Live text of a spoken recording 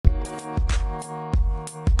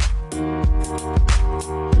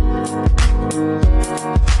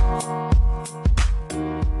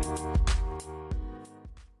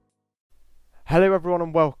Hello, everyone,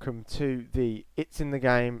 and welcome to the It's in the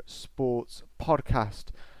Game Sports podcast,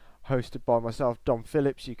 hosted by myself, Dom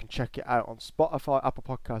Phillips. You can check it out on Spotify, Apple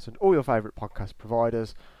Podcasts, and all your favourite podcast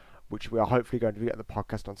providers, which we are hopefully going to get the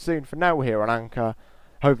podcast on soon. For now, we're here on Anchor,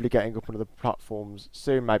 hopefully getting up on the platforms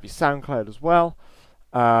soon, maybe SoundCloud as well.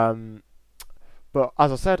 But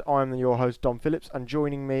as I said, I'm your host, Dom Phillips, and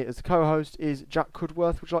joining me as the co-host is Jack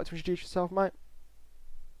Cudworth. Would you like to introduce yourself, mate?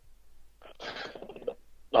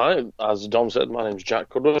 Hi, as Dom said, my name's Jack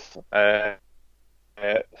Cudworth.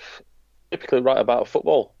 Typically write about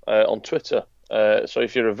football on Twitter. So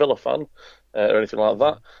if you're a Villa fan or anything like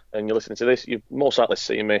that, and you're listening to this, you've most likely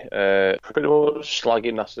seen me pretty much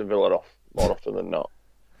slagging Aston Villa off more often than not.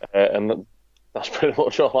 And that's pretty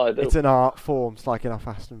much all I do. It's an art form, slagging off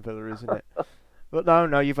Aston Villa, isn't it? But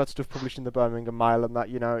no, you've had stuff published in the Birmingham Mail and that,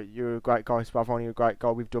 you're a great guy to have on, you're a great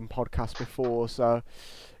guy. We've done podcasts before, so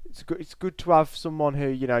it's good to have someone who,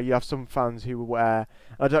 you have some fans who wear,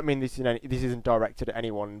 I don't mean this this isn't directed at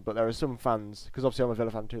anyone, but there are some fans, because obviously I'm a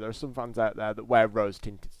Villa fan too, there are some fans out there that wear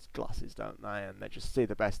rose-tinted glasses, don't they? And they just see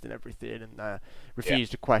the best in everything, and they refuse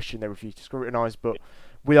to question, they refuse to scrutinise, but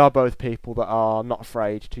we are both people that are not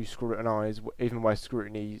afraid to scrutinise, even where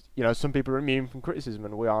scrutiny, some people are immune from criticism,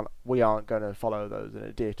 and we aren't going to follow those and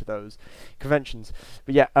adhere to those conventions.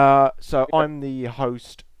 But so I'm the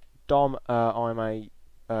host, Dom. I'm a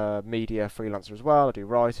media freelancer as well. I do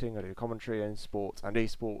writing, I do commentary in sports and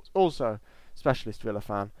esports. Also, specialist Villa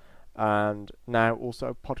fan, and now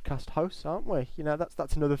also podcast host, aren't we?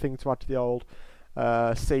 That's another thing to add to the old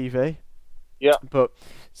CV. Yeah. But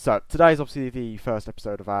so today's obviously the first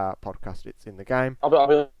episode of our podcast. It's in the game. I've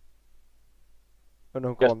been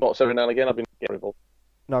go guest on. spots every now and again. I've been terrible.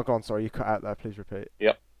 No, go on. Sorry, you cut out there. Please repeat.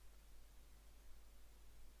 Yep.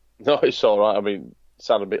 No, it's all right. I mean,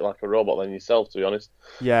 sound a bit like a robot than yourself, to be honest.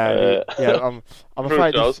 Yeah. I'm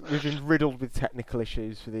afraid Does. we've been riddled with technical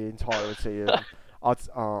issues for the entirety of.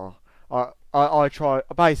 I try.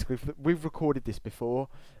 Basically, we've recorded this before,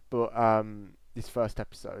 but this first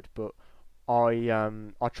episode, but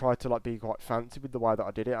I tried to be quite fancy with the way that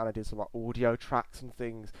I did it, and I did some audio tracks and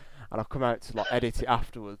things, and I come out to edit it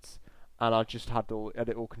afterwards, and I just had it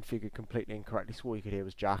all configured completely incorrectly, so all you could hear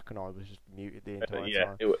was Jack, and I was just muted the entire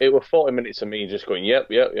time. It was 40 minutes of me just going, yep.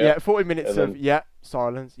 Yeah, 40 minutes of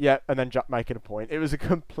silence, and then Jack making a point. It was a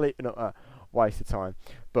complete and utter waste of time.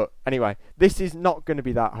 But anyway, this is not going to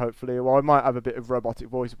be that, hopefully. Well, I might have a bit of robotic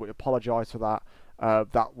voice, but we apologise for that.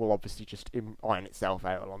 That will obviously just iron itself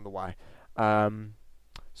out along the way.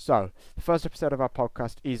 So, the first episode of our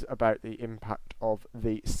podcast is about the impact of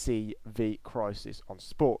the CV crisis on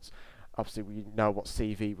sports. Obviously, we know what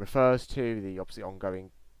CV refers to, the obviously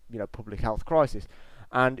ongoing, public health crisis.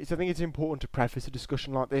 And I think it's important to preface a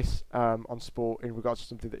discussion like this on sport in regards to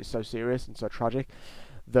something that is so serious and so tragic,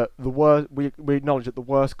 that we acknowledge that the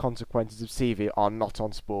worst consequences of CV are not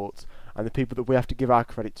on sports, and the people that we have to give our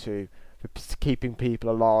credit to for keeping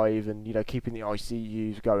people alive and keeping the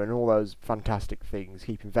ICUs going, all those fantastic things,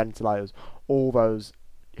 keeping ventilators, all those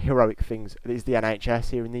heroic things, is the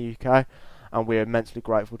NHS here in the UK, and we're immensely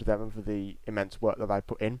grateful to them for the immense work that they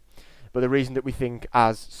put in. But the reason that we think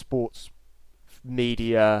as sports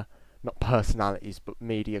media, not personalities, but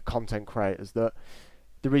media content creators, that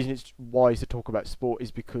the reason it's wise to talk about sport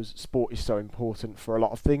is because sport is so important for a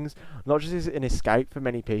lot of things. Not just is it an escape for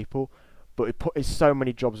many people, but it puts so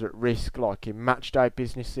many jobs at risk, like in match day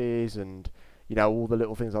businesses and all the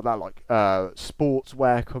little things like that, like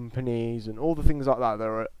sportswear companies and all the things like that.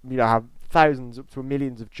 There are have thousands up to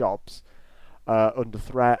millions of jobs under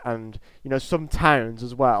threat, and some towns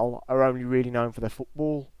as well are only really known for their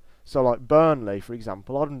football. So like Burnley, for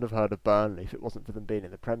example, I wouldn't have heard of Burnley if it wasn't for them being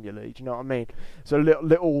in the Premier League. Do you know what I mean? So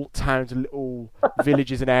little towns and little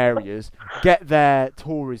villages and areas get their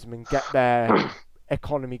tourism and get their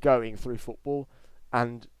economy going through football,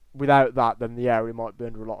 and without that, then the area might be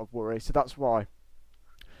under a lot of worry. So that's why,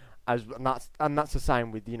 and that's the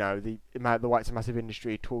same with the way it's a massive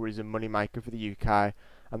industry, tourism, moneymaker for the UK,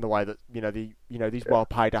 and the way that these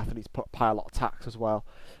well-paid athletes pay a lot of tax as well.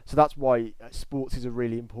 So that's why sports is a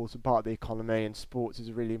really important part of the economy, and sports is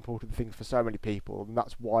a really important thing for so many people, and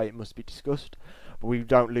that's why it must be discussed. But we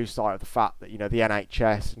don't lose sight of the fact that the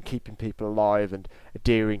NHS and keeping people alive and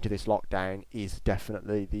adhering to this lockdown is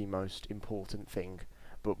definitely the most important thing.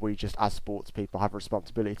 But we just, as sports people, have a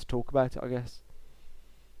responsibility to talk about it, I guess.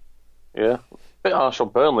 Yeah, a bit harsh on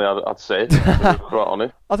Burnley, I'd say, to be quite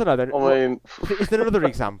honest. I don't know then. I mean, is there another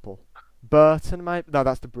example? Burton, maybe? No,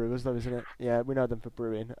 that's the Brewers, though, isn't it? Yeah, we know them for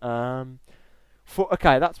brewing.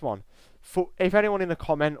 Okay, that's one. If anyone in a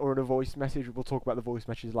comment or in a voice message, we'll talk about the voice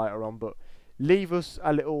messages later on, but leave us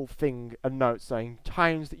a little thing, a note saying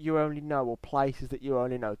towns that you only know or places that you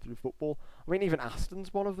only know through football. I mean, even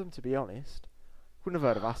Aston's one of them, to be honest. Wouldn't have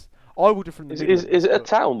heard of Aston. I would have from the Midlands. Is it a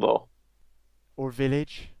town though, or a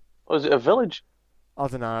village? or is it a village? I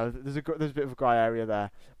don't know. There's a bit of a grey area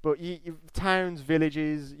there, but towns,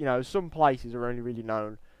 villages, some places are only really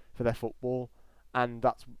known for their football, and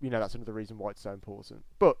that's another reason why it's so important.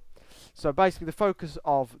 But so basically, the focus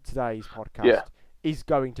of today's podcast is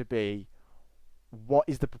going to be what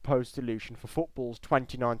is the proposed solution for football's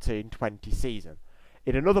 2019-20 season.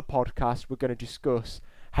 In another podcast, we're going to discuss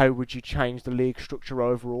how would you change the league structure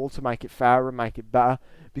overall to make it fairer and make it better,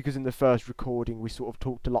 because in the first recording we sort of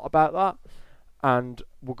talked a lot about that. And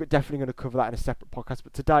we're definitely going to cover that in a separate podcast.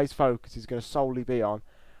 But today's focus is going to solely be on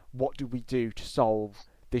what do we do to solve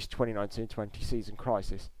this 2019-20 season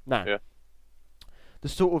crisis. Now,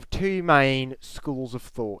 there's sort of two main schools of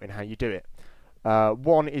thought in how you do it.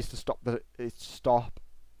 One is to stop the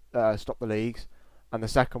leagues, and the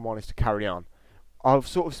second one is to carry on. I've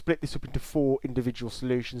sort of split this up into 4 individual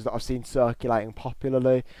solutions that I've seen circulating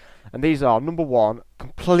popularly, and these are: number 1,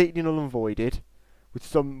 completely null and voided,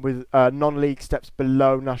 with non-league steps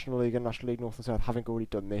below National League and National League North and South having already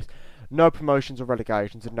done this. No promotions or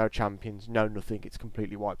relegations and no champions, no nothing. It's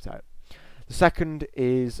completely wiped out. The second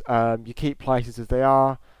is you keep places as they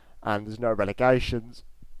are and there's no relegations,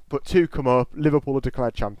 but 2 come up. Liverpool are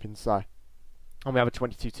declared champions, so, and we have a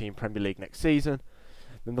 22-team Premier League next season.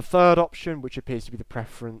 Then the third option, which appears to be the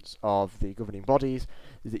preference of the governing bodies,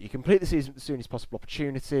 is that you complete the season at the soonest possible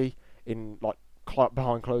opportunity in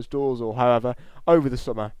behind closed doors or however over the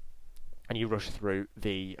summer, and you rush through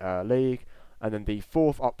the league. And then the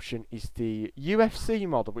fourth option is the UFC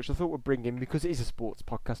model, which I thought would bring in, because it is a sports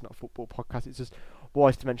podcast, not a football podcast. It's just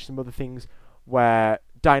wise to mention some other things where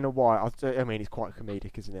Dana White, I mean, it's quite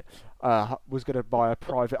comedic, isn't it? Was going to buy a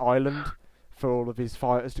private island for all of his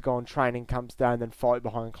fighters to go on training camps there and then fight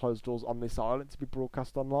behind closed doors on this island to be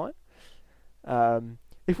broadcast online.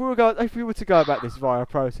 If we were to go about this via a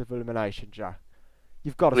process of elimination, Jack,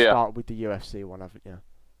 you've got to start with the UFC one, haven't you?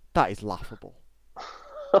 That is laughable.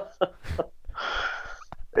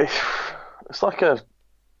 It's like a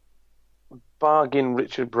bargain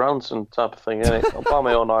Richard Branson type of thing, isn't it? I'll buy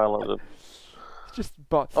my own island.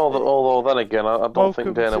 Although then again, I don't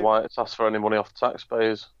think Dana White's asked for any money off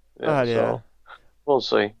taxpayers. So we'll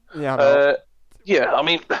see. I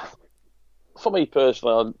mean, for me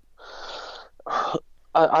personally,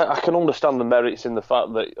 I can understand the merits in the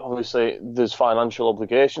fact that obviously there's financial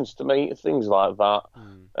obligations to meet, things like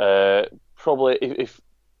that. Probably if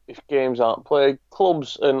games aren't played,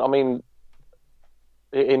 clubs, and I mean,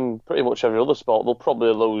 in pretty much every other sport, they'll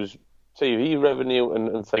probably lose TV revenue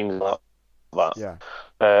and things like that. Yeah.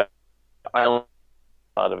 I don't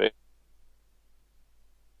side of it,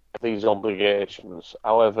 these obligations.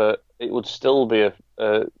 However, it would still be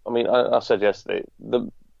I mean, I said yesterday,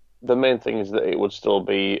 the main thing is that it would still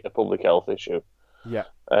be a public health issue. Yeah.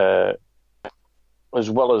 As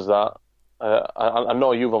well as that, I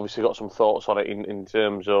know you've obviously got some thoughts on it in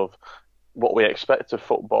terms of what we expect of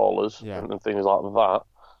footballers and things like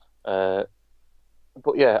that.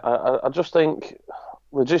 But yeah, I just think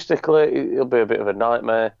logistically it'll be a bit of a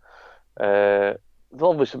nightmare. There'll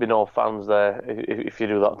obviously be no fans there if you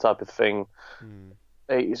do that type of thing.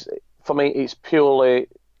 For me, it's purely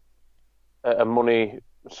a money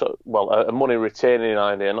retaining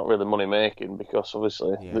idea, not really money making, because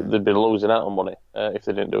obviously they'd be losing out on money if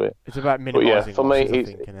they didn't do it. It's about minimising for me, I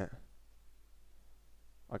think, innit?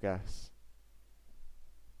 I guess.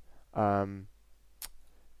 I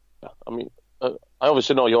mean, I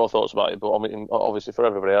obviously know your thoughts about it, but I mean, obviously for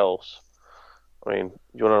everybody else, I mean, do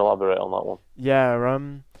you want to elaborate on that one? Yeah.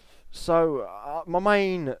 So my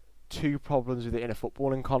main 2 problems with it in a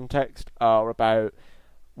footballing context are about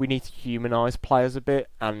we need to humanise players a bit,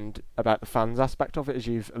 and about the fans aspect of it, as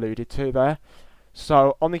you've alluded to there.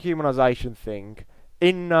 So on the humanisation thing,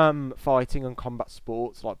 in fighting and combat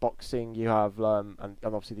sports like boxing, you have and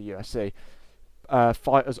obviously the UFC.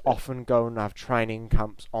 Fighters often go and have training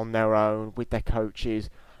camps on their own with their coaches,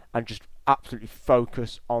 and just absolutely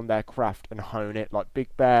focus on their craft and hone it. Like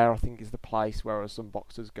Big Bear, I think, is the place where some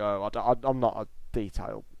boxers go. I'm not a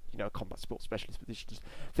detailed, combat sports specialist, but these are just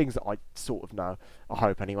things that I sort of know. I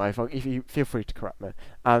hope anyway. If you feel free to correct me,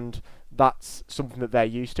 and that's something that they're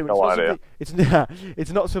used to.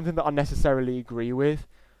 It's not something that I necessarily agree with,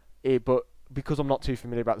 but because I'm not too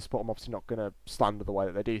familiar about the sport, I'm obviously not going to slander the way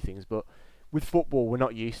that they do things. But with football, we're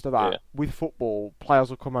not used to that. With football, players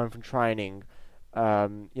will come home from training. They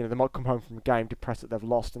might come home from a game depressed that they've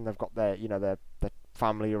lost, and they've got their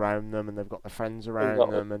family around them, and they've got their friends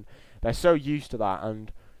around them, and they're so used to that.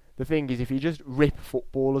 And the thing is, if you just rip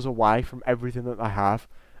footballers away from everything that they have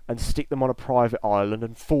and stick them on a private island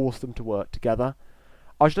and force them to work together,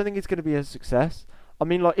 I just don't think it's going to be a success. I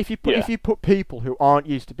mean, like, if you put people who aren't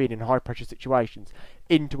used to being in high pressure situations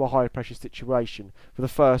into a high pressure situation for the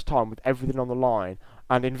first time with everything on the line,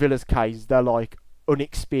 and in Villa's case, they're like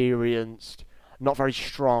unexperienced, not very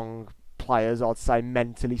strong players, I'd say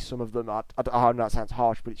mentally. Some of them, I know that sounds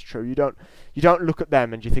harsh, but it's true. You don't look at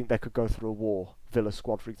them and you think they could go through a war. Villa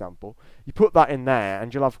squad, for example, you put that in there,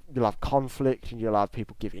 and you'll have conflict, and you'll have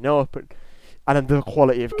people giving up, and then the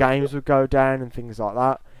quality of games will go down and things like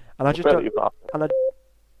that. And I just don't.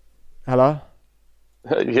 Hello?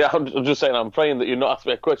 Yeah, I'm just saying, I'm praying that you're not asking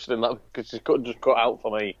me a question in that, because you couldn't just cut out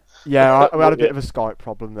for me. Yeah, we had a bit of a Skype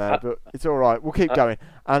problem there, but it's all right. We'll keep going.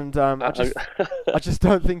 And I just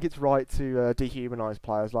don't think it's right to dehumanise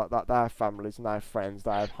players like that. They have families and they have friends,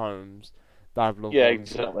 they have homes, they have loved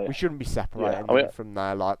ones. Exactly. We shouldn't be separating them from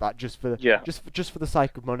there like that just for the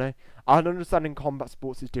sake of money. I understand in combat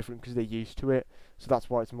sports it's different because they're used to it, so that's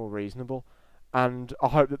why it's more reasonable. And I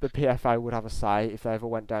hope that the PFA would have a say if they ever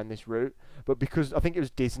went down this route. But because I think it was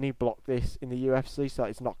Disney blocked this in the UFC, so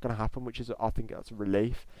it's not going to happen, which is, I think that's a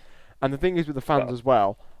relief. And the thing is with the fans as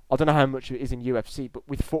well, I don't know how much it is in UFC, but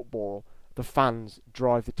with football, the fans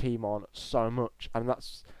drive the team on so much. And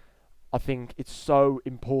I think it's so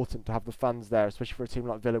important to have the fans there, especially for a team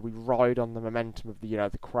like Villa. We ride on the momentum of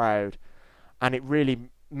the crowd. And it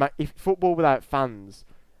really, if football without fans...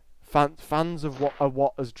 Fans of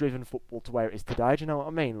what has driven football to where it is today. Do you know what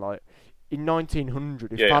I mean? Like in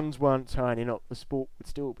 1900, if fans weren't turning up, the sport would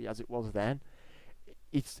still be as it was then.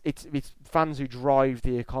 It's fans who drive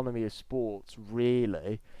the economy of sports.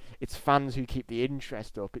 Really, it's fans who keep the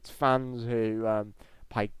interest up. It's fans who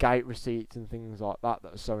pay gate receipts and things like that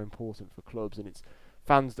are so important for clubs. And it's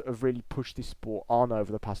fans that have really pushed this sport on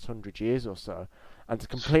over the past 100 years or so. And to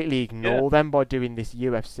completely ignore them by doing this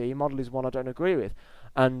UFC model is one I don't agree with.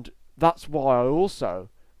 And that's why I also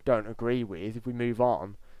don't agree with, if we move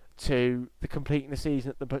on, to the completing the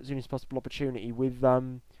season at the soonest possible opportunity with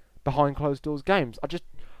behind closed doors games.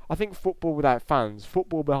 I think football without fans,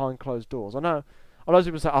 football behind closed doors. I know a lot of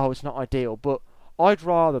people say, oh, it's not ideal, but I'd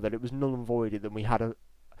rather that it was null and voided than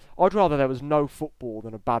I'd rather there was no football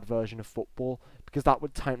than a bad version of football, because that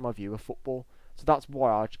would taint my view of football. So that's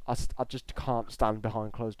why I just can't stand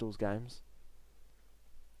behind closed doors games.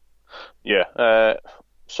 Yeah, I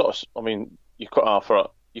mean, you cut out for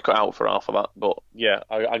half of that, but yeah,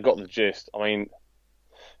 I got the gist. I mean,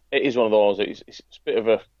 it is one of those. It's a bit of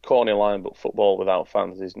a corny line, but football without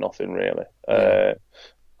fans is nothing really. Yeah.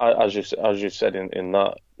 As you said in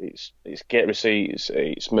that, it's gate receipts,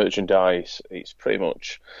 it's merchandise, it's pretty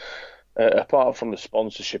much apart from the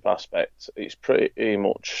sponsorship aspect, it's pretty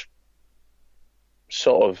much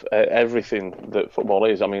sort of everything that football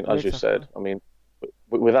is. I mean, as you said, I mean,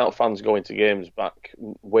 without fans going to games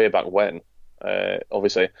way back when,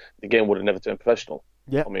 obviously the game would have never turned professional.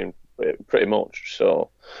 Yeah, I mean, pretty much. So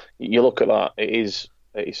you look at that, it's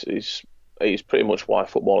pretty much why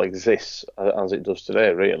football exists as it does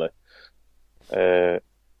today, really. Yeah,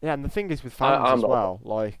 and the thing is with fans as well,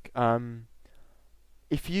 like when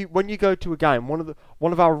you go to a game,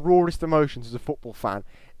 one of our rawest emotions as a football fan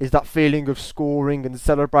is that feeling of scoring and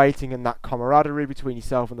celebrating and that camaraderie between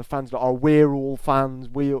yourself and the fans. Like, oh, we're all fans,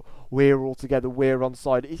 we're all together, we're on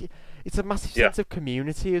side. It's a massive sense of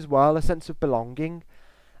community as well, a sense of belonging,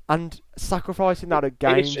 and sacrificing that at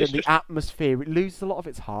games and the atmosphere, it loses a lot of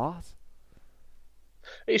its heart.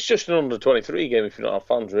 It's just an under-23 game if you don't have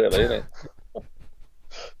fans, really, isn't it?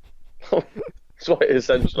 That's what it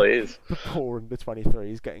essentially is. The poor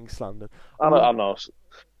under-23 is getting slandered. I know.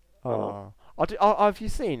 Have you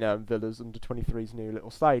seen Villa's under-23's new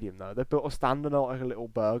little stadium though? They've built a stand and like a little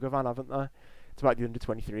burger van, haven't they? To make the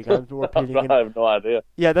under-23 games more appealing. I have no idea.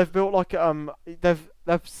 Yeah, they've built like they've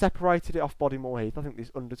separated it off Bodymoor Heath. I think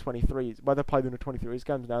this under-23s where they play the under-23s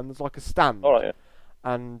games now, and there's like a stand. All right, yeah.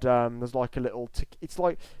 And there's like a little. It's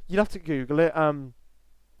like you'd have to Google it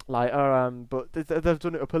later. But they've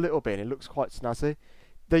done it up a little bit. And it looks quite snazzy.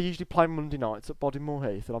 They usually play Monday nights at Bodymoor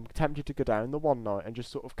Heath, and I'm tempted to go down the one night and just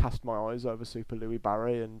sort of cast my eyes over Super Louis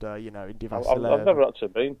Barry and Indy Vassilev. I've never actually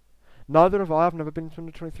been. Neither have I. I've never been to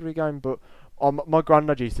under 23 game, but my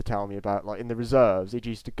granddad used to tell me about, like, in the reserves, he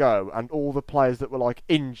used to go, and all the players that were like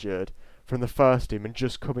injured from the first team and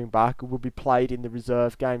just coming back would be played in the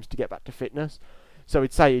reserve games to get back to fitness. So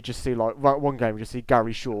he'd say you'd just see, like, one game you'd just see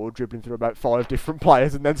Gary Shaw dribbling through about 5 different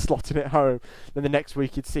players and then slotting it home. Then the next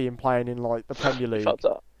week you'd see him playing in, like, the Premier League. In fact,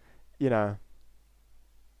 you know.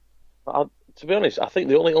 to be honest, I think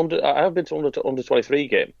the only I have been to under 23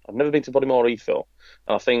 game. I've never been to Bodymore Heathville,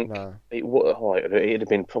 and I think No. it'd have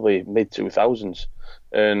been probably mid 2000s,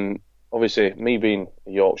 and obviously me being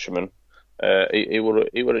a Yorkshireman, it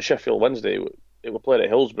were at Sheffield Wednesday. It were played at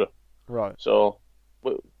Hillsborough, Right. so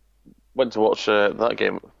we went to watch that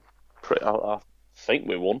game. I think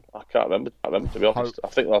we won. I can't remember. To be honest. I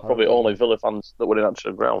think they're probably only Villa fans that were in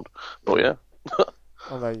actual ground. But yeah.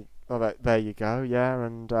 There you go. Yeah,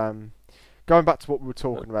 and going back to what we were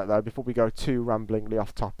talking about though, before we go too ramblingly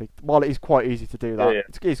off topic, while it is quite easy to do that, Yeah.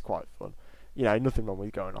 it is quite fun. You know, nothing wrong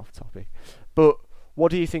with going off topic. But what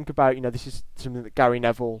do you think about? You know, this is something that Gary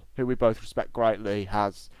Neville, who we both respect greatly,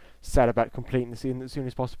 has said about completing the season as soon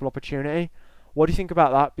as possible opportunity. What do you think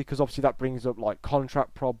about that? Because obviously that brings up like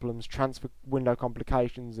contract problems, transfer window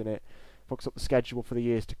complications, and it fucks up the schedule for the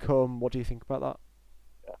years to come. What do you think about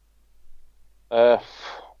Uh,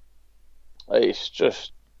 it's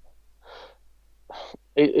just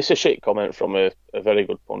it's a shit comment from a very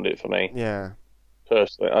good pundit for me that? Yeah,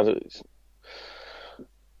 personally.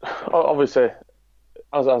 Obviously,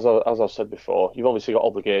 as I've said before, you've obviously got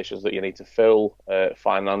obligations that you need to fill,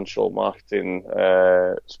 financial, marketing,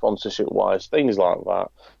 sponsorship wise, things like that.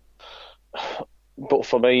 But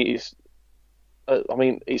for me, I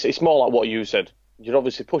mean, it's more like what you said. You're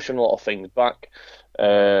obviously pushing a lot of things back.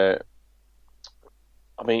 I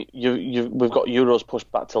mean, we've got Euros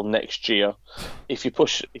pushed back till next year. If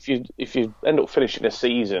you end up finishing a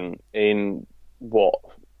season in what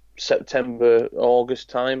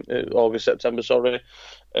August time, August September, sorry,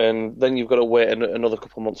 and then you've got to wait another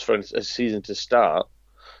couple of months for a season to start.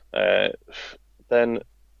 Then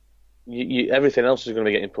everything else is going to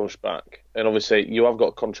be getting pushed back, and obviously you have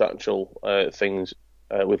got contractual things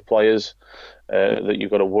with players that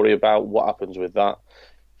you've got to worry about. What happens with that?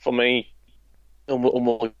 For me, and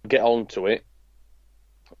we'll get on to it.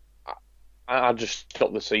 I just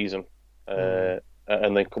stop the season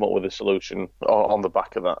and then come up with a solution on the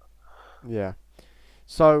back of that. yeah.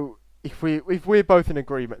 So if we're both in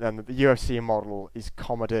agreement then that the UFC model is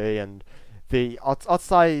comedy and I'd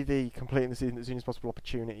say the completing the season as soon as possible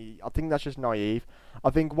opportunity, I think that's just naive. I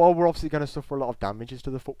think while we're obviously going to suffer a lot of damages to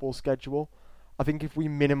the football schedule, I think if we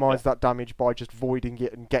minimise that damage by just voiding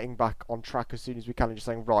it and getting back on track as soon as we can and just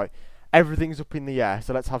saying, right, everything's up in the air,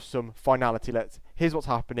 so let's have some finality. Here's what's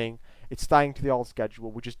happening. It's staying to the old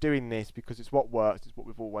schedule. We're just doing this because it's what works. It's what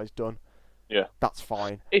we've always done. Yeah, That's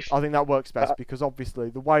fine. I think that works best because obviously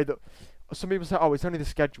the way that some people say, oh, it's only the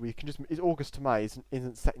schedule. You can just it's August to May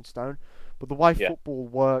isn't set in stone. But the way football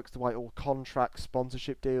works, the way all contracts,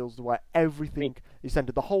 sponsorship deals, the way everything is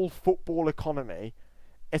centered, the whole football economy,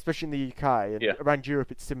 especially in the UK and around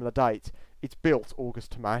Europe, it's similar dates. It's built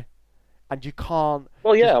August to May, and you can't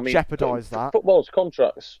jeopardise that.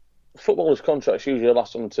 Footballers' contracts usually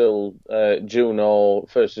last until June or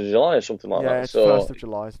 1st of July or something like that. Yeah, it's 1st of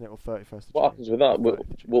July, isn't it, or 31st of June? What happens with that?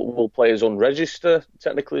 Will players unregister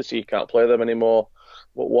technically, so you can't play them anymore?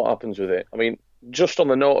 What happens with it? I mean, just on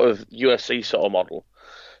the note of UFC sort of model,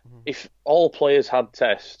 if all players had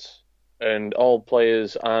tests and all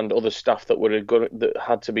players and other staff that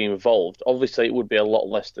had to be involved, obviously it would be a lot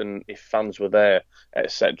less than if fans were there,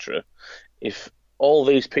 etc. If all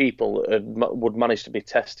these people would manage to be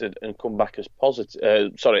tested and come back as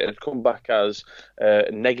positive, come back as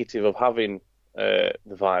negative of having the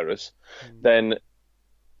virus, then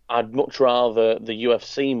I'd much rather the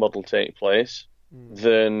UFC model take place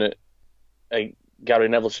than a Gary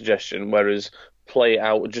Neville suggestion, whereas play it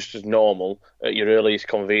out just as normal at your earliest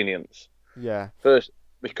convenience. Yeah. First,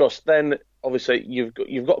 because then obviously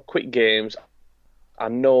you've got quick games. I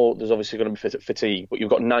know there's obviously going to be fatigue, but you've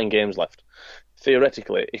got 9 games left.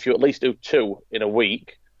 Theoretically, if you at least do 2 in a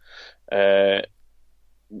week,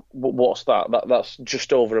 what's that? That's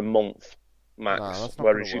just over a month max. No, that's not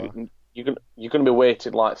whereas you're going to be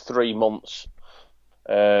waiting like 3 months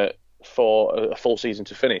for a full season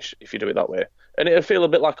to finish if you do it that way, and it'll feel a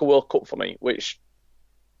bit like a World Cup for me. Which,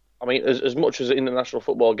 I mean, as much as international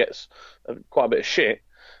football gets quite a bit of shit,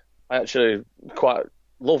 I actually quite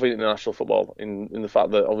love international football in the fact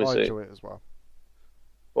that obviously I enjoy it as well.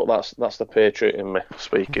 But that's the patriot in me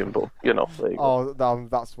speaking. But there you go.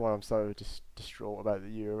 That's why I'm so distraught about the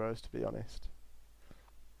Euros, to be honest.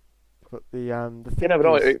 But the thing you never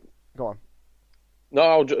know. Go on. No,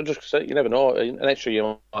 I'll just say you never know. An extra year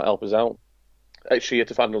might help us out. Extra year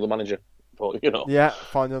to find another manager. But Yeah,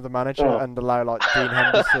 find another manager and allow like Dean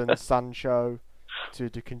Henderson, Sancho to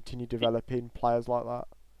continue developing players like that.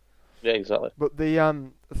 Yeah, exactly. But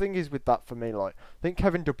the thing is with that for me, like I think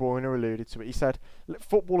Kevin De Bruyne alluded to it. He said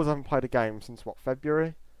footballers haven't played a game since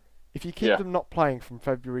February. If you keep them not playing from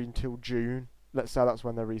February until June, let's say that's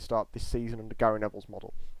when they restart this season under Gary Neville's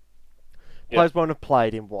model. Yeah. Players won't have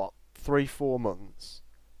played in 3-4 months,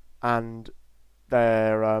 and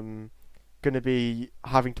they're going to be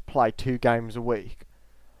having to play 2 games a week.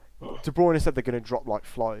 De Bruyne said they're going to drop like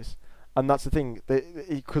flies, and that's the thing,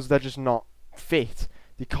 because they're just not fit.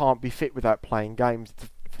 You can't be fit without playing games.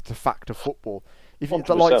 It's a fact of football. If you,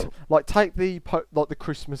 like take the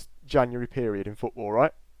Christmas January period in football,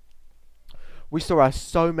 right? We saw how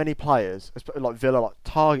so many players, like Villa, like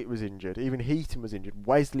Target was injured, even Heaton was injured,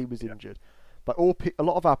 Wesley was injured. Like a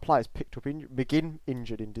lot of our players picked up begin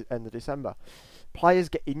injured in end of December. Players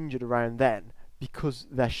get injured around then because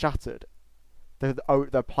they're shattered.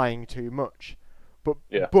 They're playing too much, but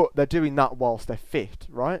they're doing that whilst they're fit,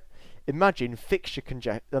 right? Imagine fixture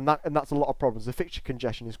congestion, and that's a lot of problems. The fixture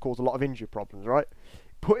congestion has caused a lot of injury problems, right?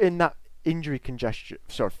 Put in that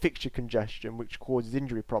fixture congestion, which causes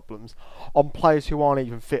injury problems, on players who aren't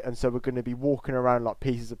even fit, and so we're going to be walking around like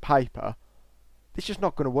pieces of paper. It's just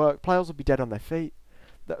not going to work. Players will be dead on their feet.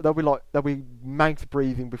 They'll be mouth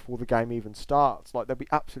breathing before the game even starts. Like they'll be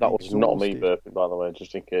absolutely. That was not me burping, by the way,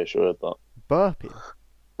 just in case you heard that. Burping.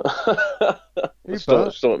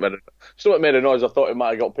 Stomach made a noise. I thought it might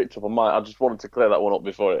have got picked up on mine. I just wanted to clear that one up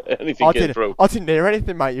before anything came through. I didn't hear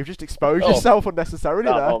anything, mate. You've just exposed yourself unnecessarily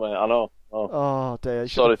there. I know, mate. I know. Oh dear.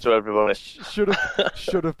 Sorry to everybody. Should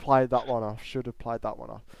have played that one off.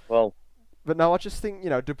 Well, but no, I just think De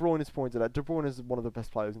Bruyne has pointed out. De Bruyne is one of the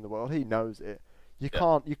best players in the world. He knows it. You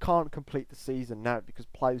can't complete the season now because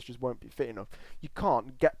players just won't be fit enough. You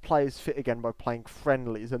can't get players fit again by playing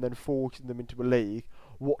friendlies and then forcing them into a league,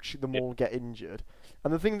 watching them all get injured.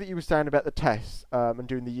 And the thing that you were saying about the tests and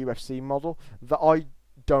doing the UFC model, that I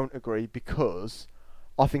don't agree, because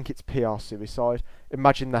I think it's PR suicide.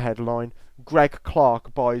 Imagine the headline: Greg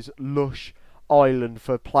Clark buys lush island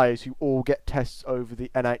for players who all get tests over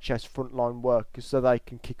the NHS frontline workers so they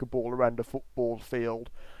can kick a ball around a football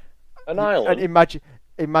field. An island? And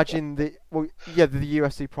imagine the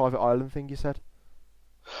UFC private island thing you said.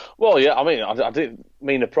 Well, yeah, I mean, I didn't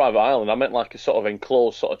mean a private island. I meant like a sort of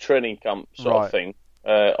enclosed sort of training camp sort of thing.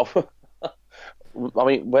 I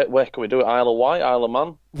mean, where can we do it? Isle of Wight, Isle of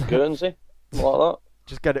Man, Guernsey, like that.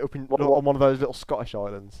 Just get it up on one of those little Scottish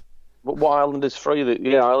islands. What island is free?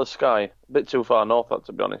 Isle of Skye. A bit too far north, that,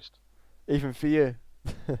 to be honest. Even for you.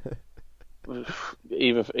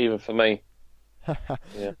 even for me.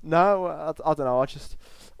 Yeah. No, I don't know.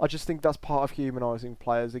 I just think that's part of humanising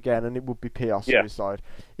players again, and it would be PR suicide.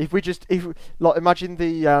 Yeah. If imagine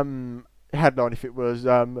the headline if it was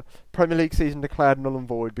Premier League season declared null and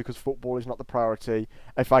void because football is not the priority.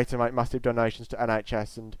 FA to make massive donations to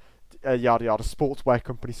NHS and yada yada. Sportswear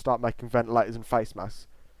companies start making ventilators and face masks.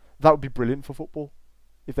 That would be brilliant for football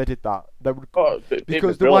if they did that. They would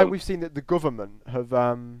because the way we've seen that the government have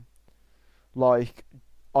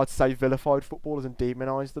I'd say vilified footballers and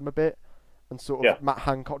demonised them a bit, and sort of Matt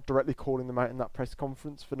Hancock directly calling them out in that press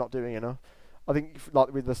conference for not doing enough. I think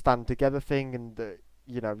with the Stand Together thing and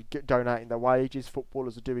donating their wages,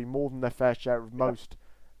 footballers are doing more than their fair share of most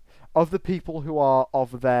of the people who are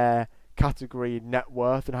of their category net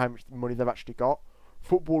worth and how much money they've actually got.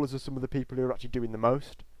 Footballers are some of the people who are actually doing the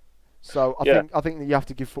most. So I think that you have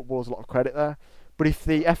to give footballers a lot of credit there. But if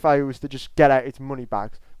the FA was to just get out its money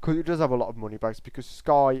bags, because it does have a lot of money bags, because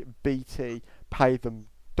Sky, BT pay them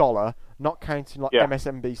 $1, not counting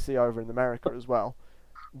MSNBC over in America as well,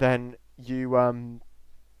 then you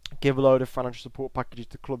give a load of financial support packages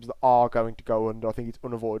to clubs that are going to go under. I think it's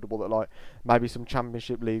unavoidable that maybe some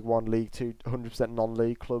Championship, League 1, League 2, 100%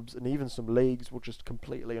 non-league clubs, and even some leagues will just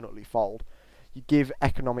completely and utterly fold. You give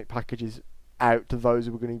economic packages out to those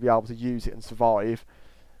who are going to be able to use it and survive,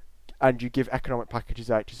 and you give economic packages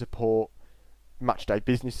out to support matchday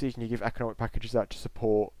businesses, and you give economic packages out to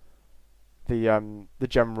support the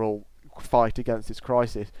general fight against this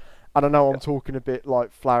crisis. And I know I'm talking a bit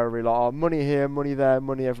flowery, money here, money there,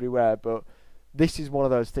 money everywhere, but this is one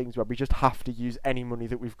of those things where we just have to use any money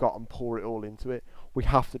that we've got and pour it all into it. We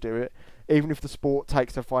have to do it. Even if the sport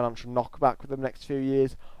takes a financial knockback for the next few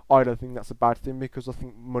years, I don't think that's a bad thing, because I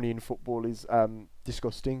think money in football is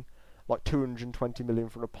disgusting. 220 million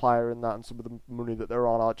for a player and that, and some of the money that they're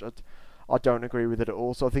on, I don't agree with it at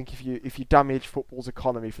all. So I think if you damage football's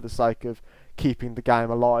economy for the sake of keeping the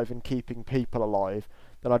game alive and keeping people alive,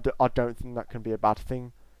 then I don't think that can be a bad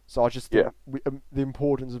thing. So I just think the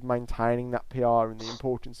importance of maintaining that PR and the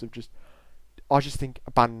importance of I just think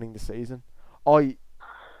abandoning the season. I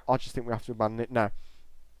just think we have to abandon it now.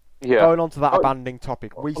 Yeah. Going on to that abandoning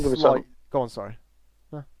topic, go on, sorry.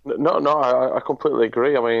 No, I completely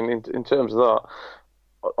agree. I mean, in terms of that,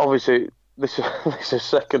 obviously this is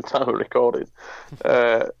second time I recorded.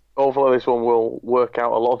 hopefully this one will work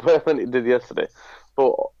out a lot better than it did yesterday.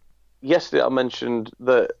 But yesterday I mentioned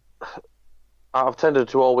that I've tended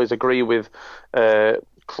to always agree with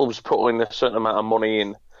clubs putting a certain amount of money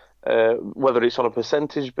in, whether it's on a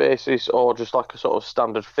percentage basis or just like a sort of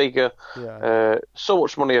standard figure. Yeah. So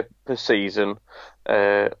much money per season,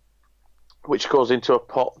 which goes into a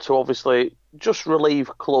pot to obviously just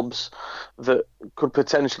relieve clubs that could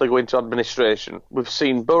potentially go into administration. We've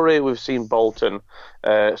seen Bury, we've seen Bolton.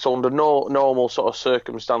 So under no normal sort of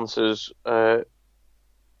circumstances,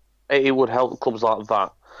 it would help clubs like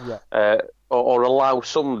that. Yeah. Or allow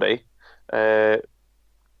somebody to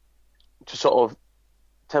sort of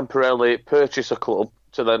temporarily purchase a club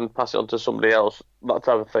to then pass it on to somebody else, that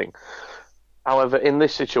type of thing. However, in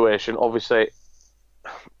this situation, obviously,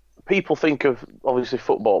 people think of obviously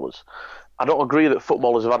footballers. I don't agree that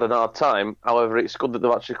footballers have had an hard time. However, it's good that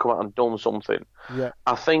they've actually come out and done something. Yeah.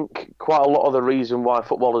 I think quite a lot of the reason why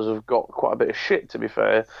footballers have got quite a bit of shit, to be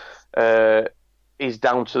fair, is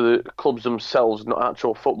down to the clubs themselves, not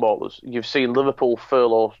actual footballers. You've seen Liverpool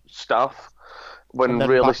furlough staff when And then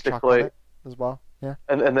realistically, as well. Yeah.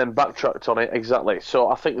 and then backtracked on it exactly. So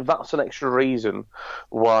I think that's an extra reason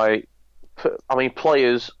why. I mean,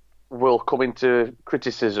 players will come into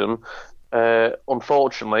criticism,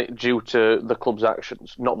 unfortunately, due to the club's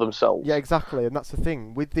actions, not themselves. Yeah, exactly, and that's the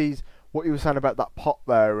thing with these. What you were saying about that pot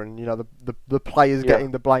there, and the players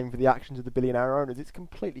getting the blame for the actions of the billionaire owners, it's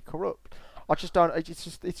completely corrupt. I just don't.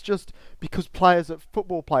 It's just because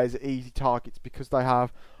football players are easy targets because they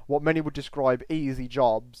have what many would describe easy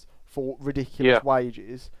jobs for ridiculous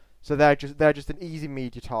wages. So they're just an easy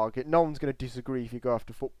media target. No one's going to disagree if you go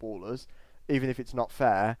after footballers, even if it's not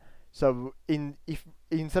fair. So if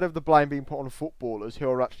instead of the blame being put on footballers who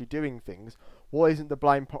are actually doing things, why isn't the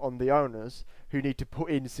blame put on the owners who need to put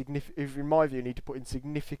in in my view, need to put in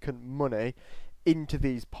significant money into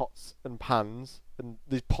these pots and pans and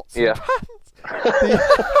these pots and pans.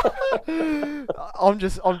 I'm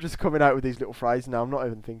just coming out with these little phrases now. I'm not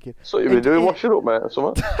even thinking. So you've been doing washing up, mate, or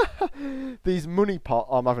something? These money pot.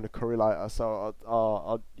 I'm having a curry later, so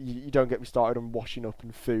you don't get me started on washing up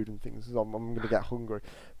and food and things. Cause I'm going to get hungry.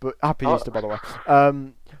 But happy Easter, by the way.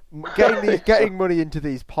 Getting money into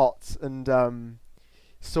these pots and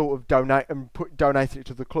sort of donating it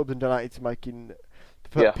to the clubs and donating it to making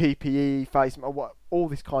PPE, face, all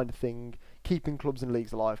this kind of thing, keeping clubs and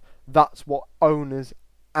leagues alive. That's what owners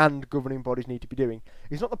and governing bodies need to be doing.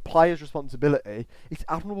 It's not the players' responsibility. It's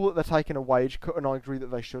admirable that they're taking a wage cut, and I agree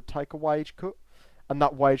that they should take a wage cut, and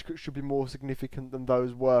that wage cut should be more significant than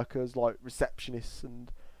those workers like receptionists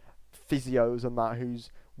and physios and that whose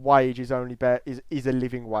wage is only is a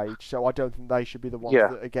living wage. So I don't think they should be the ones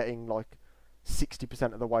that are getting like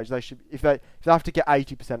 60% of the wage. They should, if they have to get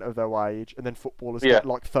 80% of their wage, and then footballers get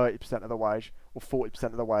like 30% of the wage or 40%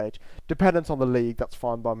 of the wage, dependent on the league. That's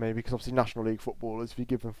fine by me, because obviously National League footballers, if you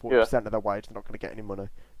give them 40% of their wage, they're not going to get any money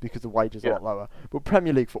because the wages are a lot lower. But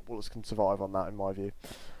Premier League footballers can survive on that, in my view.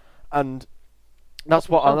 And that's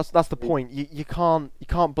the point. You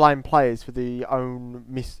can't blame players for the own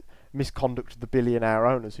misconduct of the billionaire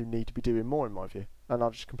owners who need to be doing more, in my view. And I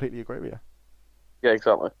just completely agree with you. Yeah,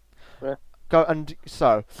 exactly. Yeah.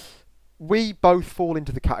 So we both fall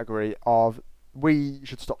into the category of we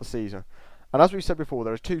should stop the season. And as we said before,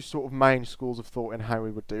 there are two sort of main schools of thought in how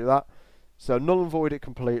we would do that. So null and void it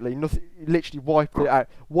completely, nothing, literally wipe it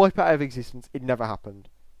out of existence. It never happened.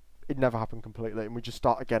 It never happened completely, and we just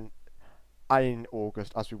start again in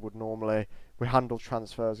August as we would normally. We handle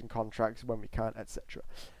transfers and contracts when we can, etc.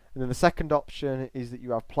 And then the second option is that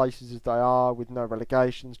you have places as they are with no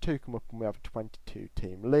relegations. Two come up and we have a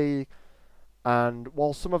 22-team league. And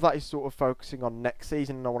while some of that is sort of focusing on next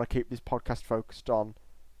season, and I want to keep this podcast focused on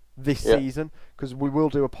this season, because we will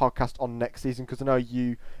do a podcast on next season, because I know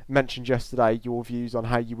you mentioned yesterday your views on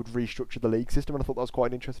how you would restructure the league system, and I thought that was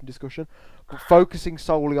quite an interesting discussion. But focusing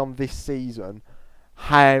solely on this season,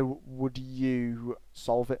 how would you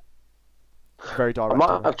solve it? Very direct. I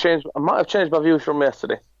might have changed my views from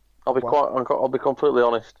yesterday. I'll be completely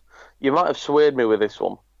honest. You might have swayed me with this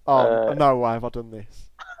one. Oh, no way have I done this.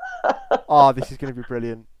 This is going to be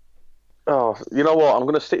brilliant. Oh, you know what? I'm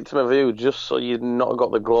going to stick to my view just so you've not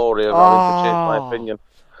got the glory of having to change my opinion.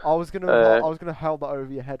 I was going to hold that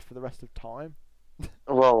over your head for the rest of time.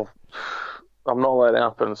 Well, I'm not letting it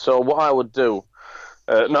happen. So what I would do?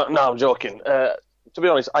 No, I'm joking. To be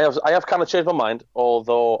honest, I have kind of changed my mind.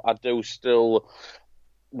 Although I do still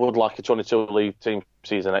would like a 22 league team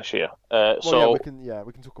season next year. We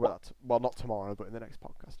can talk about that. Well, not tomorrow, but in the next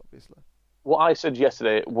podcast, obviously. What I said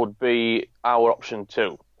yesterday would be our option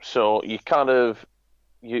 2. So you kind of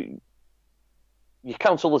you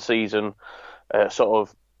cancel the season, sort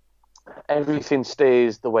of everything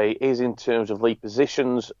stays the way it is in terms of league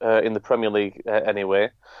positions in the Premier League anyway,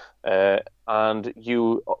 and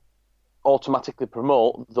you automatically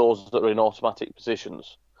promote those that are in automatic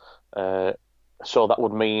positions. So that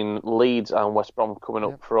would mean Leeds and West Brom coming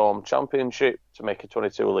up from Championship to make a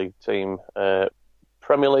 22 league team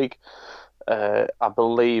Premier League. I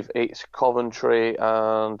believe it's Coventry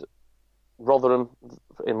and Rotherham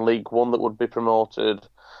in League One that would be promoted,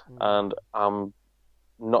 and I'm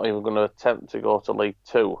not even going to attempt to go to League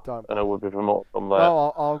Two, and I would be promoted from there.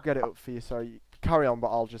 No, I'll get it up for you, so you carry on, but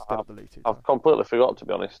I'll just get up the League Two. I've completely forgot, to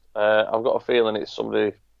be honest. I've got a feeling it's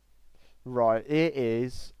somebody... Right, it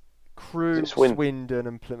is Crewe, Swindon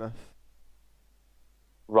and Plymouth.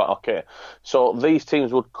 Right, okay. So these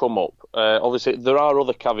teams would come up. Obviously, there are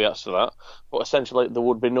other caveats to that, but essentially there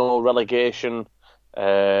would be no relegation,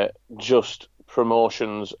 just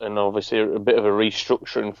promotions, and obviously a bit of a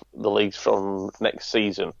restructuring the leagues from next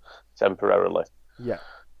season temporarily. Yeah.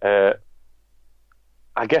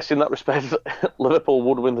 I guess in that respect, Liverpool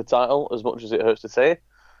would win the title, as much as it hurts to say,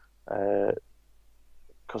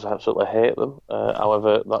 because I absolutely hate them.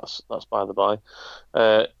 However, that's by the by.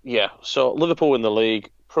 Yeah, so Liverpool win the league,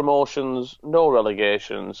 promotions, no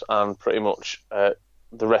relegations, and pretty much the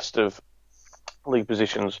rest of league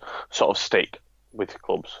positions sort of stick with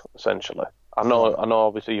clubs, essentially. I know.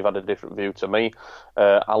 Obviously, you've had a different view to me.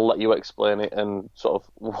 I'll let you explain it and sort of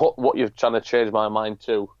what you're trying to change my mind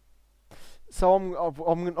to. So I'm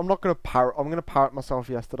not going to parrot. I'm going to parrot myself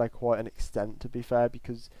yesterday quite an extent, to be fair,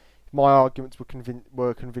 because if my arguments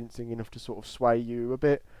were convincing enough to sort of sway you a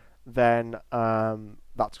bit, then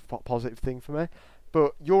that's a positive thing for me.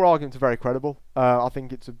 But your arguments are very credible. I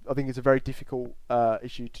think it's a very difficult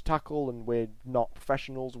issue to tackle, and we're not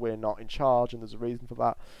professionals. We're not in charge, and there's a reason for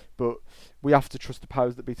that. But we have to trust the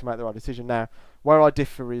powers that be to make the right decision. Now, where I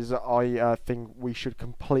differ is I think we should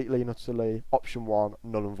completely and utterly option one,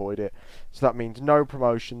 null and void it. So that means no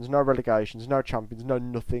promotions, no relegations, no champions, no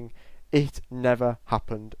nothing. It never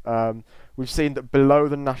happened. We've seen that below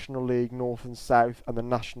the National League, North and South, and the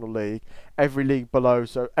National League, every league below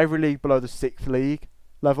the 6th league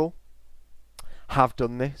level have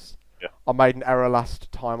done this. Yeah. I made an error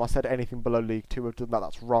last time. I said anything below League 2 have done that.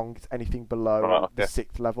 That's wrong. It's anything below the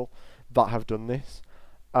 6th level that have done this.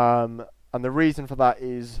 And the reason for that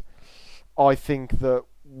is I think that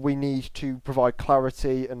we need to provide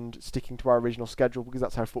clarity and sticking to our original schedule, because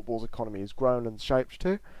that's how football's economy has grown and shaped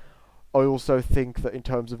to. I also think that in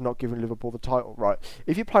terms of not giving Liverpool the title, right,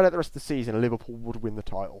 if you played out the rest of the season, Liverpool would win the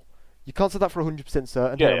title. You can't say that for 100%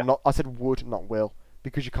 certainty. Yeah. I said would, not will,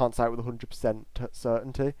 because you can't say it with 100%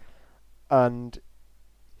 certainty. And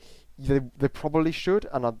they probably should,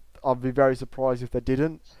 and I'd be very surprised if they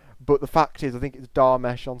didn't. But the fact is, I think it's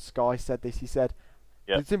Darmesh on Sky said this. He said,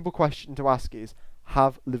 the simple question to ask is,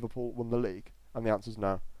 have Liverpool won the league? And the answer is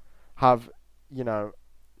no. Have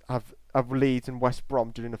Leeds and West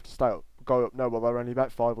Brom done enough to go up? No, well, they're only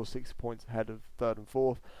about 5 or 6 points ahead of 3rd and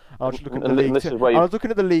 4th. I was looking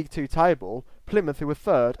at the League 2 table. Plymouth, who were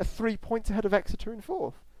 3rd, are 3 points ahead of Exeter in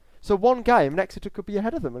 4th. So one game, and Exeter could be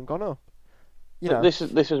ahead of them and gone up. This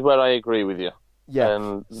is where I agree with you. Yeah.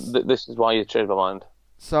 And this is why you changed my mind.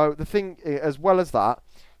 So the thing, as well as that,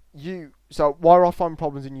 so where I find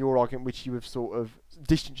problems in your argument, which you have sort of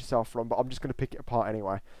distanced yourself from, but I'm just going to pick it apart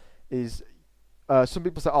anyway, is some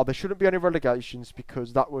people say, there shouldn't be any relegations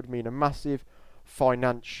because that would mean a massive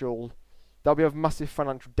financial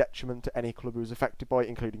detriment to any club who's affected by it,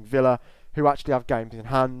 including Villa, who actually have games in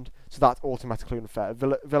hand, so that's automatically unfair.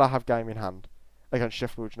 Villa have game in hand against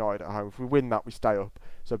Sheffield United at home. If we win that, we stay up,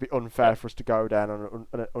 so it'd be unfair for us to go down on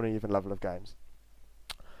an uneven level of games.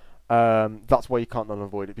 That's why you can't null and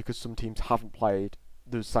avoid it, because some teams haven't played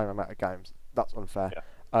the same amount of games. That's unfair.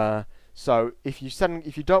 Yeah. So if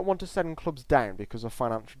you don't want to send clubs down because of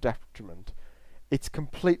financial detriment, it's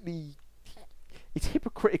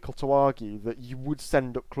hypocritical to argue that you would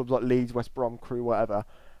send up clubs like Leeds, West Brom, Crewe, whatever,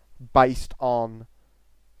 based on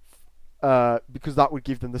because that would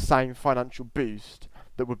give them the same financial boost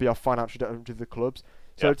that would be a financial detriment to the clubs.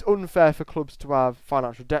 So it's unfair for clubs to have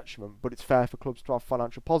financial detriment, but it's fair for clubs to have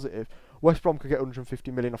financial positive. West Brom could get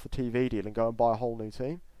 150 million off the TV deal and go and buy a whole new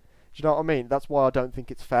team. Do you know what I mean? That's why I don't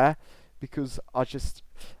think it's fair, because I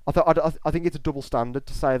think it's a double standard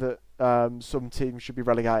to say that some teams should be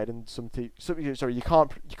relegated and some teams. You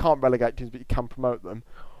can't relegate teams, but you can promote them.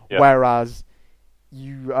 Yeah. Whereas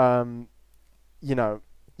you can't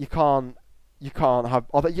have.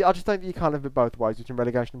 I just don't think you can't have it both ways between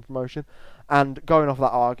relegation and promotion. And going off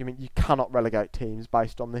that argument, you cannot relegate teams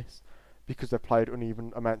based on this because they've played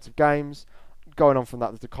uneven amounts of games. Going on from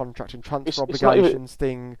that, there's the contract and transfer obligations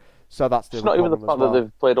thing. So that's it's not even the fact that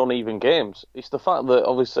they've played uneven games. It's the fact that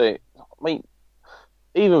obviously, I mean,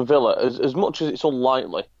 even Villa, as much as it's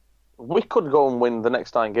unlikely, we could go and win the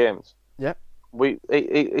next 9 games. Yeah.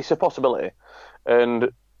 It's a possibility,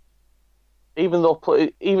 and even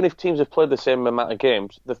if teams have played the same amount of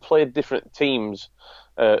games, they've played different teams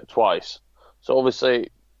twice. So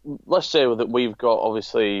obviously, let's say that we've got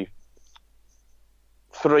obviously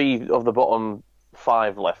 3 of the bottom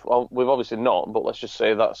 5 left. Well, we've obviously not, but let's just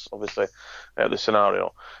say that's obviously the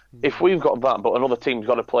scenario. If we've got that, but another team's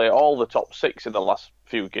got to play all the top 6 in the last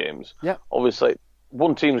few games, obviously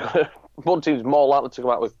one team's more likely to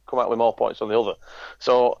come out with more points than the other.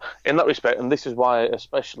 So in that respect, and this is why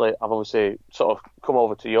especially I've obviously sort of come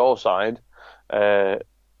over to your side, the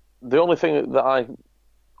only thing that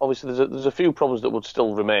obviously there's a few problems that would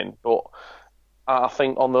still remain, but I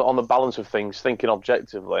think on the balance of things, thinking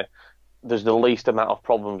objectively, there's the least amount of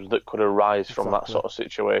problems that could arise from that sort of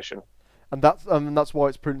situation. And that's why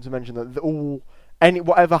it's prudent to mention that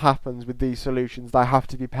whatever happens with these solutions, they have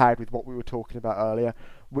to be paired with what we were talking about earlier,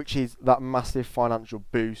 which is that massive financial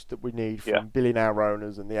boost that we need from billionaire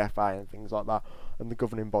owners and the FA and things like that, and the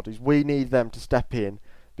governing bodies. We need them to step in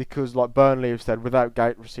because, like Burnley have said, without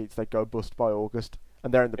gate receipts, they go bust by August,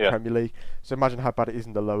 and they're in the Premier League. So imagine how bad it is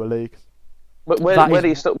in the lower leagues. But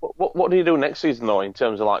what do you do next season though in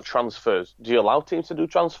terms of like transfers? Do you allow teams to do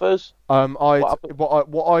transfers?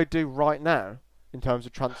 What I do right now in terms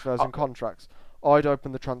of transfers and contracts, I'd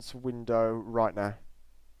open the transfer window right now.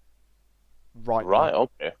 Right,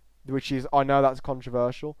 okay. Which is, I know that's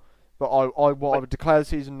controversial, but I would declare the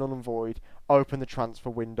season null and void, open the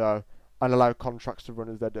transfer window, and allow contracts to run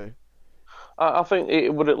as they do. I think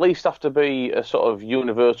it would at least have to be a sort of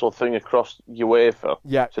universal thing across UEFA.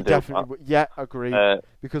 Yeah, to definitely. Yeah, agree.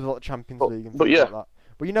 Because of like the Champions League and things like that.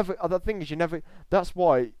 But you never. The thing is, that's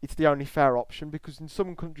why it's the only fair option. Because in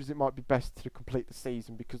some countries, it might be best to complete the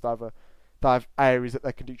season because they have areas that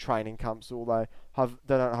they can do training camps, or they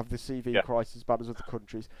don't have the CV crisis as bad as other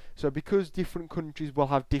countries. So because different countries will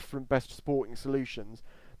have different best sporting solutions,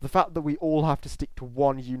 the fact that we all have to stick to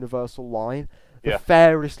one universal line, the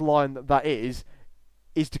fairest line that is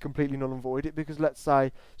to completely null and void it. Because let's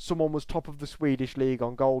say someone was top of the Swedish league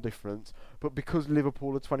on goal difference, but because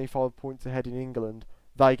Liverpool are 25 points ahead in England,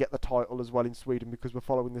 they get the title as well in Sweden because we're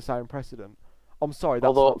following the same precedent. I'm sorry,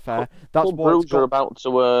 that's not fair. That's why Club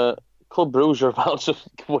Brugge are about to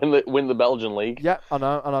win the Belgian league. Yeah, I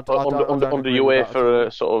know, and under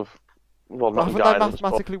UEFA sort of not haven't guidance, they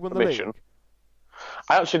mathematically won the permission. league?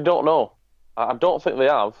 I actually don't know. I don't think they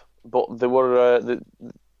have, but they were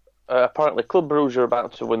apparently Club Brugge are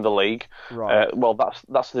about to win the league. Right. Well,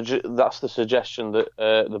 that's the suggestion that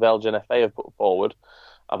the Belgian FA have put forward,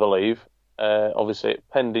 I believe. Obviously,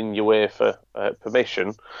 pending UEFA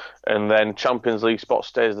permission, and then Champions League spot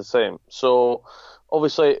stays the same. So,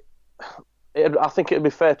 obviously, I think it'd be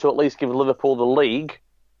fair to at least give Liverpool the league.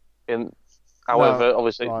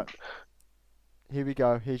 Obviously. Right. Here we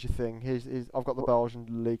go. Here's your thing. I've got the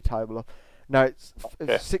Belgian league table up. Now it's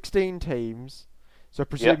 16 teams, so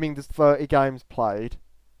presuming there's 30 games played.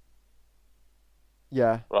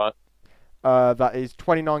 Yeah. Right. That is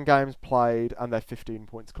 29 games played, and they're 15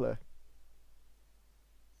 points clear.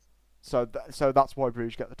 So that's why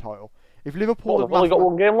Bruges get the title. If Liverpool they've only got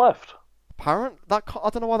one game left. I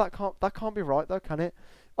don't know why that can't be right though, can it?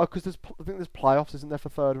 Oh, because I think there's playoffs, isn't there, for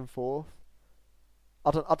 3rd and 4th?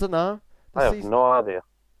 I don't know. I have no idea.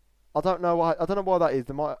 I don't know why that is.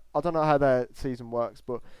 I don't know how their season works,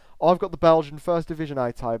 but I've got the Belgian First Division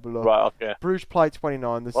A table up. Right, okay. Bruges play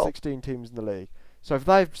 29. There's 16 teams in the league. So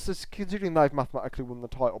considering they've mathematically won the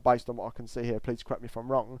title based on what I can see here, please correct me if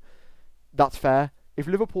I'm wrong. That's fair. If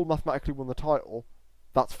Liverpool mathematically won the title,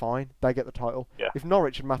 that's fine. They get the title. Yeah. If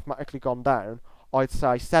Norwich had mathematically gone down, I'd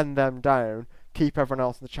say send them down, keep everyone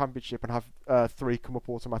else in the Championship, and have 3 come up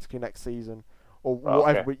automatically next season. Or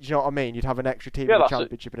whatever, you know what I mean? You'd have an extra team in the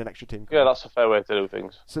Championship and an extra team. Yeah, that's a fair way to do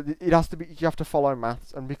things. So it has to be. You have to follow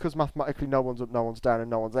maths, and because mathematically no one's up, no one's down, and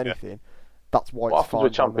no one's anything, that's why it's fine. What happens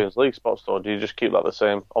with Champions League spots, though? Do you just keep that the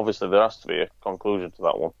same? Obviously, there has to be a conclusion to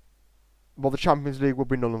that one. Well, the Champions League would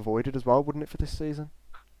be null and voided as well, wouldn't it, for this season?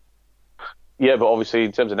 Yeah, but obviously,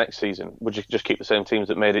 in terms of next season, would you just keep the same teams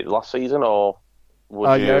that made it last season, or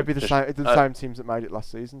would you? Yeah, it'd be the same teams that made it last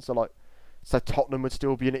season. So Tottenham would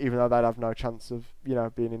still be in it, even though they'd have no chance of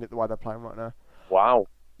being in it the way they're playing right now. Wow.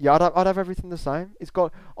 Yeah, I'd have everything the same. It's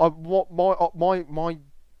got my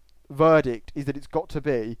verdict is that it's got to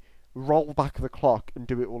be roll back the clock and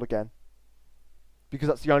do it all again, because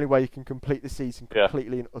that's the only way you can complete the season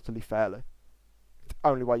completely and utterly fairly. It's the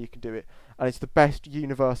only way you can do it, and it's the best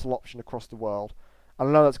universal option across the world. And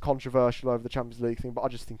I know that's controversial over the Champions League thing, but I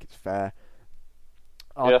just think it's fair.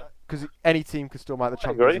 Yeah. Because any team could still make the I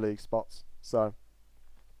Champions agree. League spots. So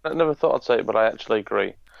I never thought I'd say it, but I actually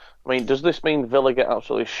agree. I mean, does this mean Villa get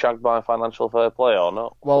absolutely shagged by financial fair play or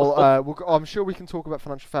not? well, I'm sure we can talk about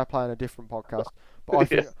financial fair play in a different podcast.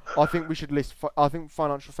 But I think we should list. I think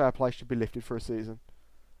financial fair play should be lifted for a season,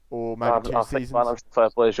 or maybe two I think seasons. financial fair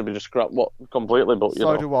play should be just scrapped completely, but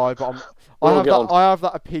So do I. But I have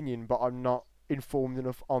that opinion, but I'm not informed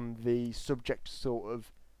enough on the subject to sort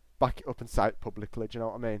of back it up and say it publicly. Do you know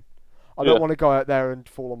what I mean? I don't want to go out there and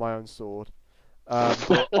fall on my own sword.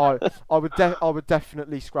 But I would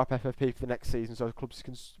definitely scrap FFP for the next season so clubs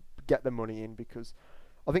can get their money in, because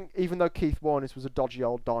I think even though Keith Warnes was a dodgy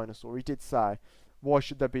old dinosaur, he did say, why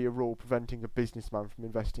should there be a rule preventing a businessman from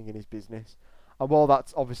investing in his business? And while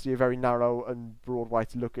that's obviously a very narrow and broad way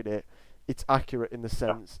to look at it, it's accurate in the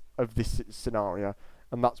sense of this scenario,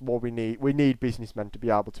 and that's what we need. We need businessmen to be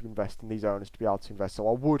able to invest, and these owners to be able to invest.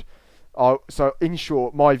 So in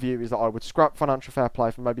short, my view is that I would scrap financial fair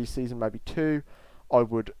play for maybe a season, maybe two. I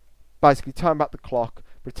would basically turn back the clock,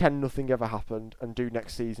 pretend nothing ever happened, and do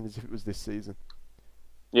next season as if it was this season.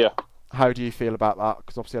 Yeah. How do you feel about that?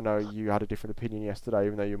 Because obviously I know you had a different opinion yesterday,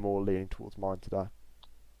 even though you're more leaning towards mine today.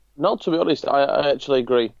 No, to be honest, I actually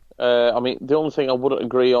agree. I mean, the only thing I wouldn't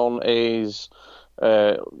agree on is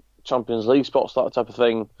Champions League spots, that type of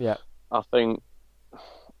thing. Yeah. I think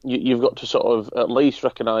you've got to sort of at least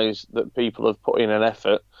recognise that people have put in an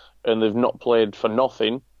effort and they've not played for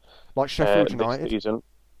nothing. Like Sheffield United. This season.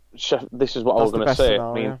 This is what I was going to say.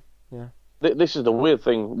 Scenario. I mean, this is the weird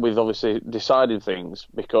thing with obviously deciding things,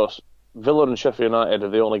 because Villa and Sheffield United are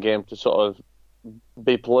the only game to sort of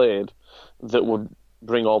be played that would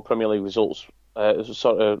bring all Premier League results,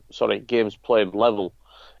 games played level.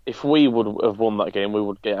 If we would have won that game, we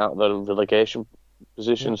would get out of the relegation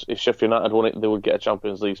positions. If Sheffield United won it, they would get a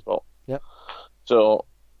Champions League spot. Yep. So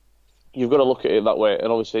you've got to look at it that way. And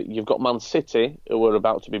obviously, you've got Man City, who are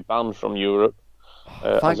about to be banned from Europe.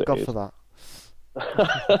 Thank God for that.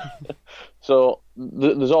 So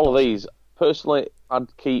there's all of these. Personally,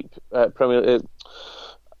 I'd keep Premier.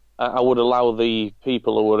 I would allow the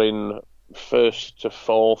people who are in first to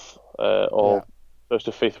fourth or first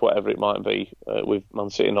to fifth, whatever it might be, with Man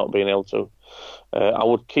City not being able to. I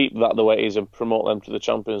would keep that the way it is and promote them to the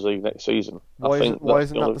Champions League next season. Why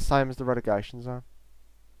isn't that the same as the relegation zone?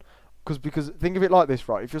 Because think of it like this,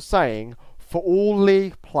 right? If you're saying for all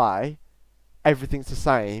league play, everything's the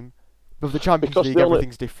same, but the Champions League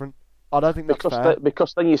everything's different. I don't think that's fair.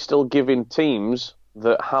 Because then you're still giving teams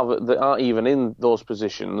that aren't even in those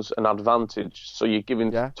positions an advantage. So you're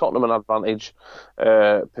giving Tottenham an advantage.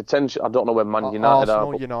 Potential. I don't know where Man United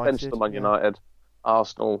are, but potentially Man United,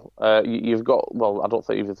 Arsenal. You've got. Well, I don't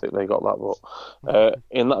even think they got that, but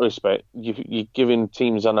in that respect, you're giving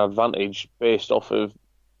teams an advantage based off of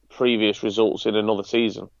previous results in another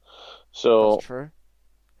season. So that's true.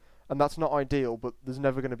 And that's not ideal, but there's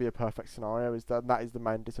never going to be a perfect scenario. That is the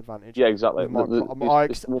main disadvantage. Yeah, exactly. I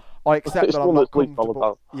accept that I'm not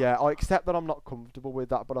comfortable. Yeah, I accept that I'm not comfortable with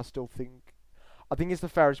that, but I think it's the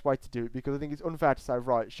fairest way to do it, because I think it's unfair to say,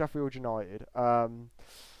 right, Sheffield United,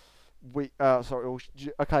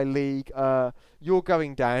 league, you're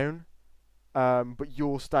going down, but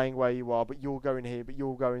you're staying where you are, but you're going here, but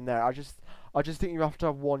you're going there. I just think you have to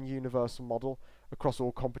have one universal model across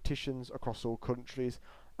all competitions, across all countries.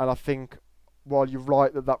 And I think, while you're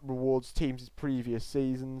right that rewards teams' previous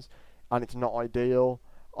seasons, and it's not ideal,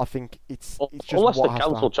 I think it's just unless what they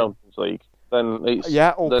cancel Champions League, then it's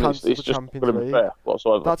cancel the just Champions League. Fair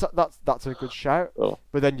whatsoever. That's a good shout. Oh.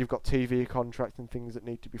 But then you've got TV contracts and things that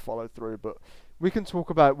need to be followed through. But we can talk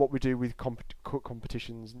about what we do with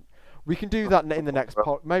competitions. We can do that in the next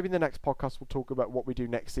maybe in the next podcast we'll talk about what we do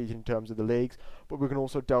next season in terms of the leagues, but we can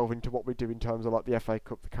also delve into what we do in terms of like the FA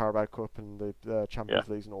Cup, the Carabao Cup, and the Champions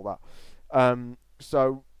Leagues and all that.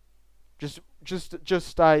 So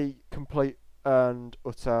just a complete and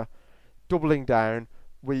utter doubling down.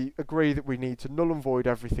 We agree that we need to null and void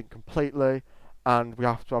everything completely, and we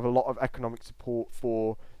have to have a lot of economic support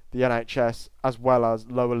for the NHS as well as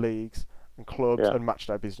lower leagues and clubs and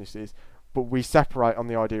matchday businesses. But we separate on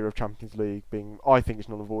the idea of Champions League being, I think it's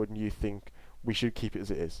null and void, and you think we should keep it as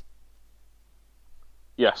it is.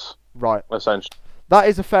 Yes. Right. Essentially. That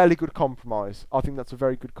is a fairly good compromise. I think that's a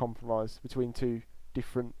very good compromise between two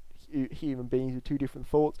different human beings with two different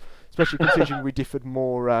thoughts, especially considering we differed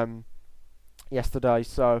more yesterday.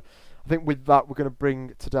 So I think with that, we're going to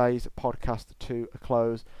bring today's podcast to a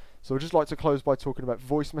close. So I'd just like to close by talking about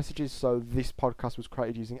voice messages. So this podcast was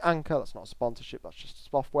created using Anchor. That's not a sponsorship. That's just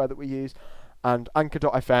software that we use. And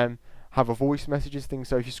Anchor.fm have a voice messages thing.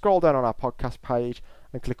 So if you scroll down on our podcast page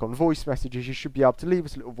and click on voice messages, you should be able to leave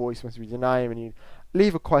us a little voice message with your name, and you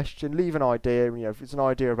leave a question, leave an idea. And, if it's an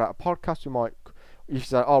idea about a podcast, we might, if you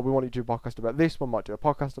say, oh, we want you to do a podcast about this, one might do a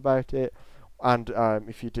podcast about it. And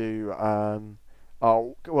if you do,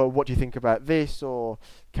 oh, well, what do you think about this, or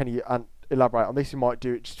can you elaborate on this? You might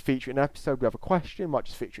do it, just feature it in an episode. We have a question, might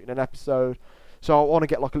just feature it in an episode. So I want to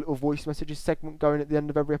get like a little voice messages segment going at the end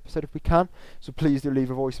of every episode if we can. So please do leave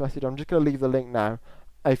a voice message. I'm just going to leave the link now.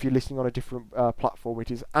 If you're listening on a different platform, it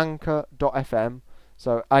is anchor.fm.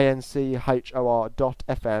 So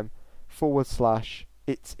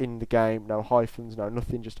anchor.fm/it's in the game. No hyphens, no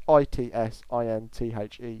nothing, just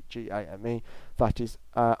ITSINTHEGAME. That is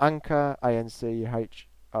anchor,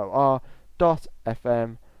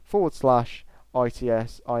 ANCHOR.fm/ITSINTHEGAME.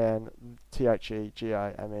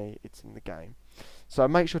 It's in the game. So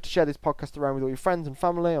make sure to share this podcast around with all your friends and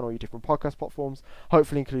family on all your different podcast platforms,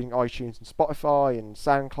 hopefully including iTunes and Spotify and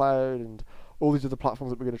SoundCloud and all these other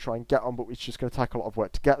platforms that we're going to try and get on, but it's just going to take a lot of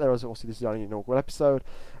work to get there, as obviously this is only an inaugural episode.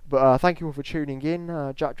 But thank you all for tuning in.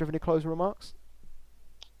 Jack, do you have any closing remarks?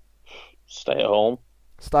 Stay at home.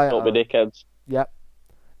 Stay at home. Don't be dickheads. Yep.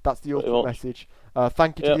 That's the ultimate message.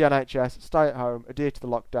 Thank you to the NHS. Stay at home, adhere to the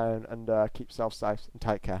lockdown, and keep yourself safe and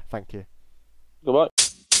take care. Thank you. Goodbye.